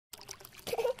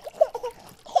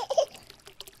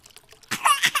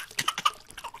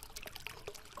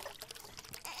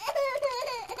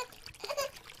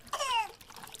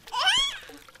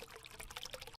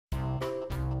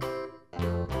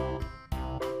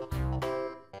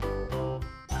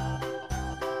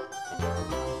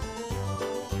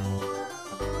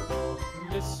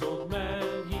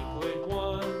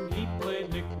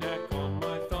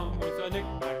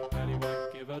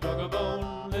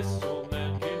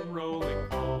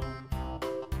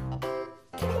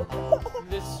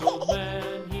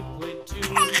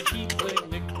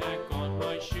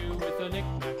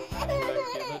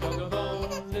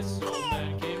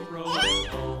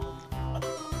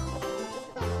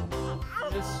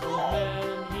This old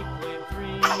man, he played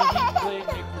three. He played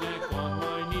knick-knack on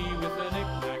my knee with a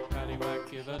knick-knack,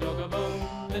 paddywhack, give a dog a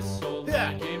bone. This old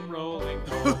man came rolling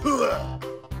home.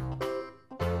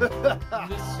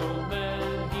 This old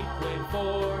man, he played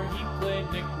four. He played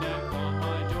knick-knack on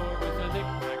my door with a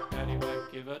knick-knack,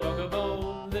 paddywhack, give a dog a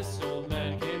bone. This old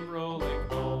man came rolling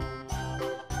home.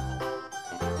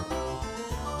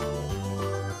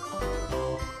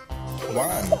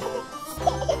 One,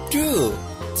 two,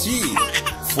 three,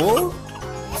 4,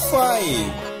 5.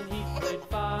 He played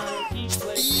five. He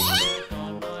played knick-knack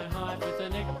on my hive with a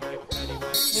knick-knack,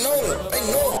 paddywhack. No, I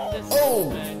know. This Oh.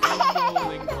 old man came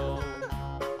rolling home.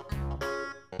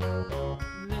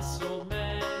 This old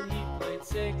man, he played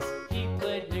six. He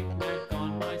played knick-knack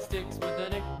on my sticks with a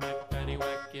knick-knack,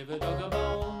 paddywhack, give a dog a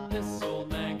bone. This old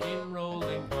man came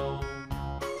rolling home.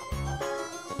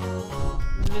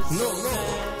 This No, old no,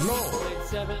 man, no. he played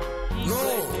seven. He No.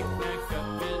 played knick-knack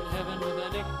up in heaven with a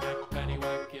knick-knack,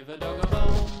 paddywhack, give a dog a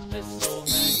bone. This old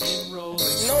man came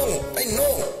rolling. No, I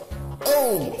know.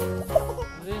 Oh.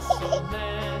 This old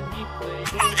man, he played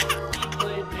eight. He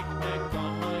played knick-knack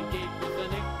on my gate with a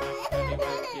knick-knack,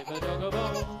 paddywhack, give a dog a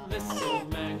bone. This old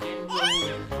man came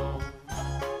rolling home.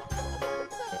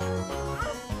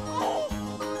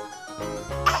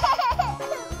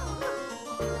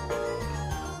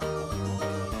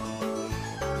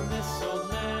 This old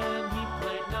man, he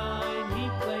played nine. He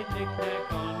played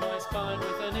knick-knack on my spine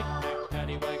with a knick-knack,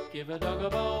 paddywhack, give a dog a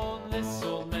bone. This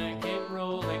old man came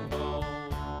rolling home.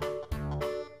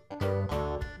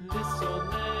 This old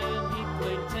man, he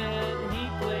played ten. He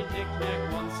played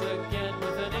knick-knack once again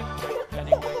with a knick-knack,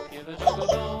 paddywhack, give a dog a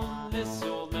bone. This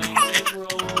old man came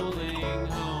rolling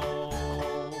home.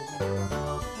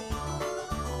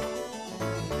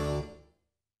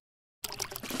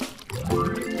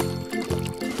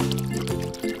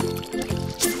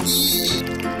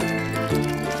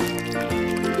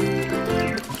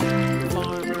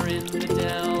 Farmer in the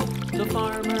dell, the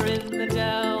farmer in the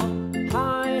dell.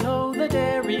 Hi-ho, the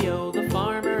dairy-o, the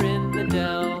farmer in the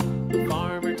dell. The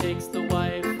farmer takes the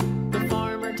wife, the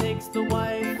farmer takes the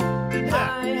wife.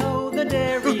 Hi-ho, the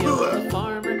dairy-o, the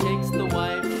farmer takes the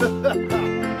wife.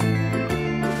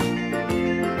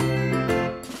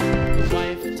 The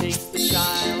wife takes the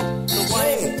child, the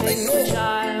wife takes the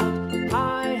child.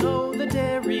 Hi-ho, the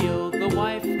dairy-o, the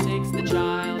wife takes the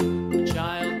child. The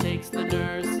child takes the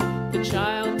nurse, the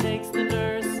child takes the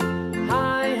nurse.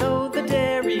 Hi-ho, the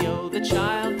dairy-o, the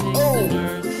child takes the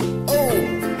nurse.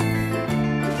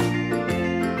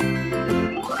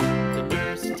 The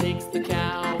nurse takes the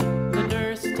cow, the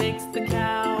nurse takes the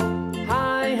cow.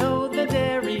 Hi-ho, the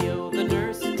dairy-o, the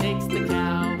nurse takes the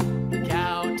cow. The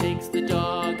cow takes the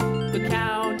dog, the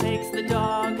cow takes the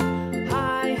dog.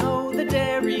 Hi-ho, the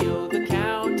dairy-o, the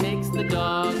cow takes the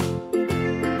dog.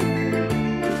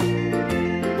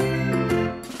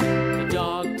 The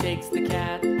dog takes the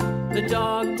cat, the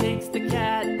dog takes the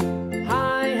cat.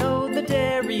 Hi-ho, the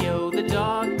dairy-o, the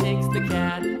dog takes the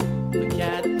cat. The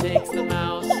cat takes the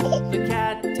mouse, the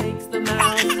cat takes the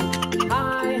mouse.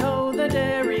 Hi-ho, the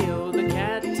dairy-o, the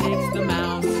cat takes the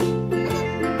mouse.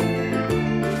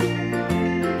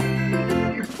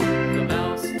 The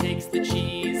mouse takes the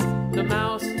cheese, the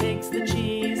mouse takes the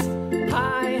cheese.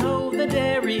 Hi-ho, the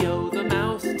dairy-o, the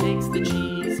mouse takes the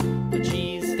cheese. The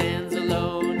cheese stands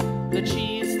alone, the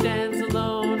cheese stands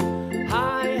alone.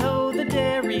 Hi-ho, the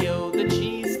dairy-o, the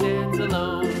cheese stands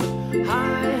alone.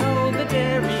 Hi-ho, the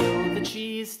dairy-o, the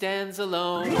cheese stands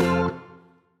alone.